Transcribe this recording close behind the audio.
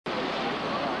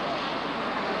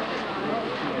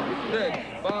6,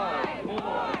 5,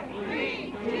 4,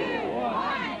 3, 2,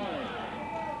 1.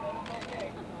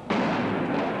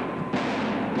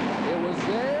 It was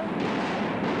there.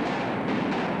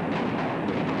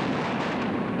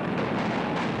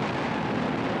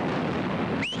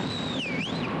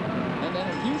 And then a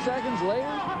few seconds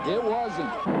later, it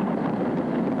wasn't.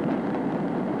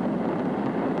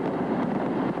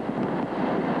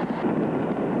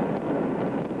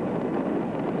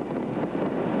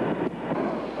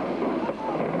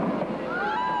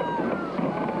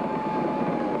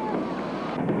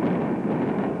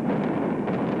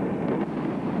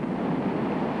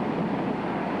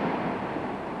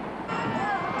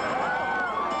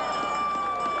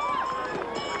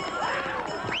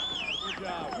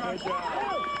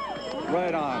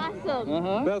 Right on.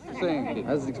 Awesome. Best thing.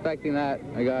 I was expecting that.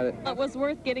 I got it. It was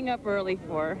worth getting up early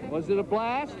for. Was it a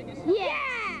blast?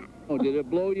 Yeah. Oh, did it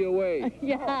blow you away?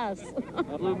 Yes.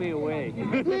 Blew me away.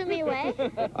 Blew me away.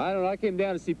 I don't know. I came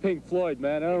down to see Pink Floyd,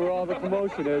 man. I don't know where all the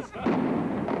commotion is.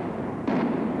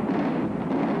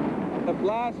 The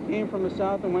blast came from the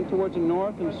south and went towards the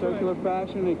north in a circular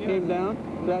fashion. It came down.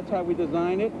 So that's how we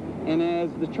designed it. And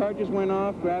as the charges went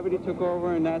off, gravity took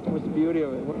over, and that was the beauty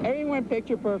of it. Everything went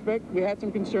picture perfect. We had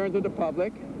some concerns with the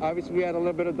public. Obviously, we had a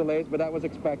little bit of delays, but that was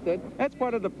expected. That's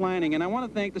part of the planning, and I want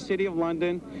to thank the City of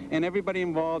London and everybody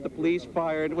involved, the police,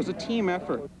 fire. It was a team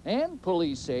effort. And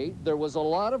police say there was a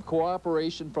lot of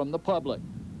cooperation from the public.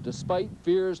 Despite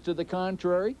fears to the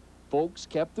contrary, folks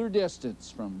kept their distance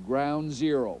from ground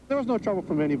zero. There was no trouble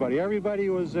from anybody. Everybody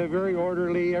was very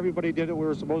orderly. Everybody did what we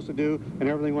were supposed to do, and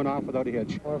everything went off without a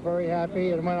hitch. We're very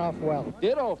happy. It went off well.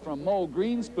 Ditto from Mo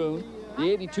Greenspoon, the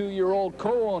 82-year-old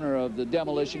co-owner of the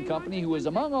Demolition Company, who was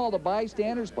among all the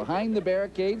bystanders behind the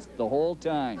barricades the whole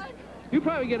time. You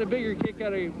probably get a bigger kick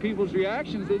out of people's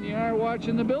reactions than you are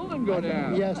watching the building go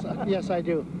down. Yes, I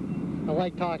do. I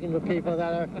like talking to people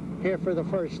that are here for the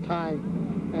first time.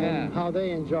 And how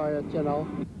they enjoy it, you know.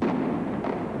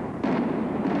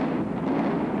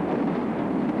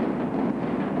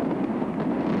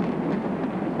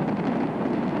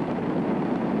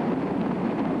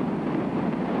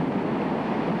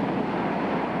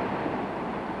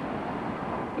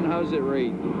 And how's it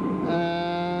rate?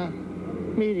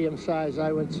 Medium size,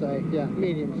 I would say. Yeah,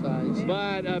 medium size.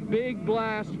 But a big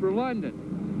blast for London.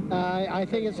 I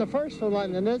think it's the first for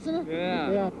London, isn't it?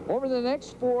 Yeah. Over the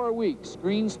next 4 weeks,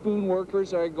 Greenspoon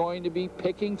workers are going to be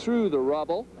picking through the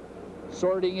rubble,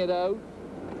 sorting it out,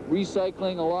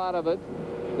 recycling a lot of it.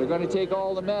 They're going to take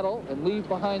all the metal and leave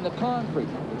behind the concrete,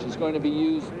 which is going to be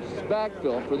used as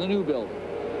backfill for the new building.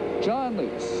 John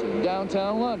Lees in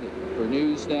downtown London for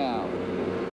News Now.